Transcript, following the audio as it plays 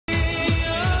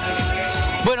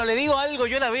Bueno, le digo algo,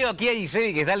 yo la veo aquí a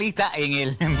Giseli, que está lista en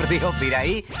el río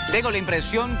Piraí. Tengo la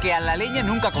impresión que a la leña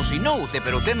nunca cocinó usted,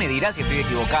 pero usted me dirá si estoy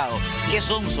equivocado. Qué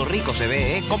sonso rico se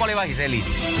ve, ¿eh? ¿Cómo le va, Giseli?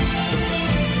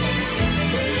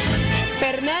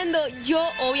 Fernando, yo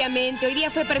obviamente hoy día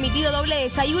fue permitido doble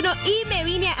desayuno y me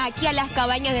vine aquí a las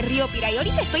cabañas de río Piraí.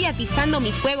 Ahorita estoy atizando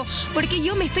mi fuego porque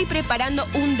yo me estoy preparando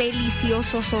un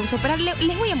delicioso sonso. Pero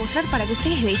les voy a mostrar para que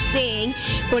ustedes deseen,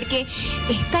 porque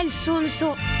está el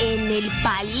sonso en el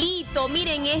palito.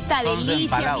 Miren esta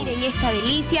delicia, miren esta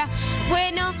delicia.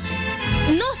 Bueno,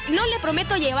 no les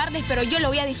prometo llevarles, pero yo lo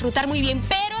voy a disfrutar muy bien.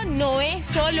 Pero no es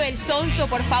solo el sonso,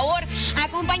 por favor,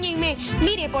 acompáñenme.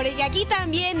 Mire, porque aquí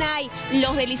también hay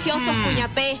los deliciosos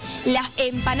cuñapés, las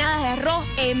empanadas de arroz,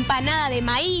 empanada de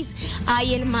maíz,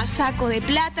 hay el masaco de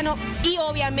plátano y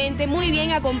obviamente muy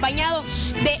bien acompañado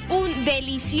de un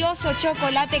delicioso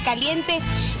chocolate caliente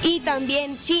y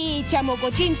también chicha,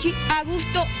 mocochinchi a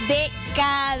gusto de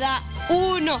cada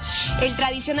uno. El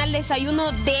tradicional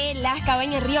desayuno de las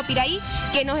cabañas Río Piraí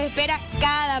que nos espera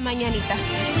cada mañanita.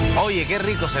 Oye, qué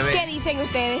rico se ve. ¿Qué dicen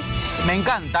ustedes? Me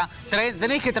encanta.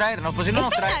 Tenéis que traernos, pues si no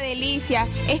nos trae. Es una delicia.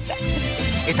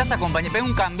 Estás acompañada, ven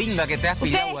un cambinga que te has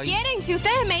tirado ahí. ¿Ustedes quieren? Si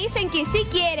ustedes me dicen que sí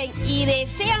quieren y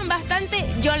desean bastante,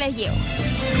 yo les llevo.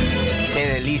 Qué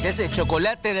delicia, ese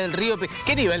chocolate del río.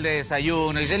 ¿Qué nivel de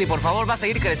desayuno, Giseli? Por favor, va a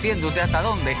seguir creciendo. ¿Usted hasta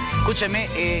dónde? Escúcheme,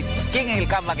 ¿quién es el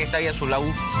camba que está ahí a su lado?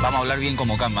 Vamos a hablar bien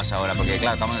como cambas ahora, porque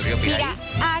claro, estamos en el río Piraí. Mira,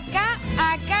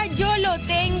 acá yo lo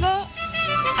tengo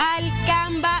al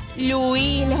camba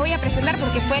Luis. Les voy a presentar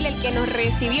porque fue él el que nos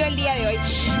recibió el día de hoy.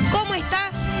 ¿Cómo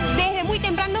está? Desde muy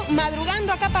temprano,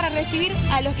 madrugando acá para recibir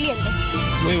a los clientes.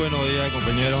 Muy buenos días,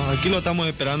 compañeros. Aquí lo estamos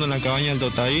esperando en la cabaña del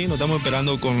Totaí. Lo estamos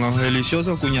esperando con los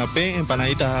deliciosos cuñapé,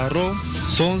 empanaditas de arroz,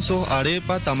 sonso,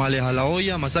 arepa, tamales a la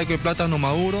olla, masaco de plátano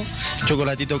maduro,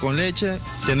 chocolatito con leche.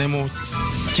 Tenemos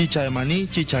chicha de maní,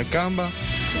 chicha camba.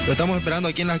 Lo estamos esperando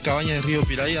aquí en las cabañas del río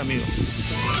Piraí, amigos.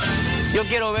 Yo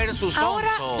quiero ver su sonso.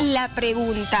 Ahora la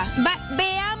pregunta.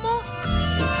 Veamos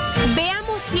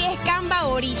si es camba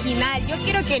original. Yo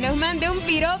quiero que nos mande un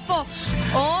piropo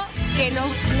o que nos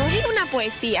diga una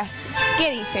poesía.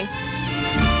 ¿Qué dicen?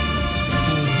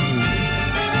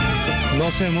 No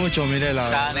sé mucho, mire la...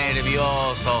 Está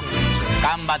nervioso.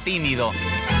 Camba tímido.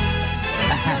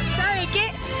 ¿Sabe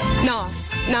qué? No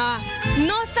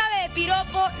sabe de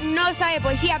piropo, no sabe de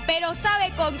poesía, pero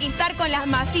sabe conquistar con las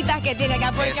masitas que tiene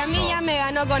acá, porque a mí ya me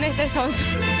ganó con este sonso.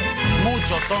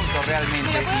 Mucho sonso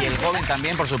realmente, y el joven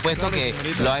también, por supuesto, que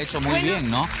lo ha hecho muy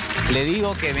bien, ¿no? Le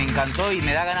digo que me encantó y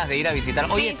me da ganas de ir a visitar.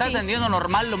 Oye, ¿está atendiendo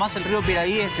normal lo más el río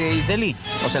Piraí, Giseli?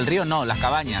 O sea, el río no, las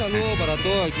cabañas. Un saludo para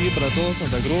todos aquí, para todos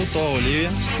Santa Cruz, toda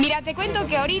Bolivia. Mira, te cuento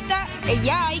que ahorita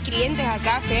ya hay clientes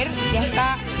acá, Fer, ya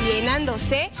está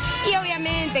llenándose y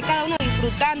obviamente cada uno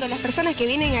disfrutando. Las personas que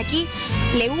vienen aquí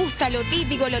le gusta lo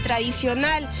típico, lo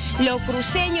tradicional, lo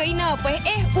cruceño y no, pues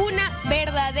es una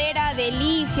verdadera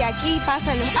delicia. Aquí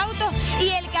pasan los autos y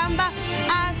el camba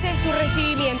hace su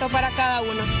recibimiento para cada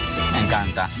uno.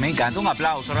 Me encanta, un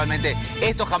aplauso realmente.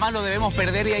 Esto jamás lo debemos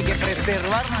perder y hay que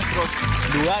preservar nuestros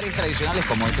lugares tradicionales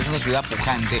como este. Es una ciudad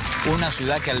pujante, una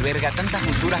ciudad que alberga tantas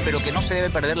culturas, pero que no se debe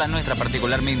perder la nuestra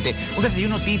particularmente. Un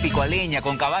desayuno típico a leña,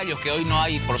 con caballos que hoy no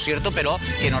hay, por cierto, pero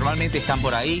que normalmente están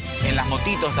por ahí. En las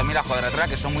motitos también las cuadratrás,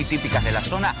 que son muy típicas de la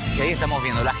zona. Y ahí estamos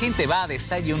viendo, la gente va a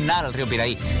desayunar al río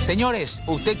Piraí. Señores,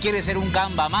 usted quiere ser un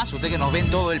camba más, usted que nos ve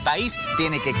en todo el país,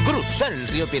 tiene que cruzar el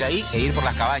río Piraí e ir por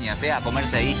las cabañas, a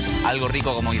comerse ahí algo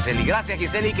rico como Giseli. Gracias,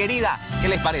 Giseli, querida. ¿Qué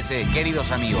les parece,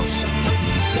 queridos amigos?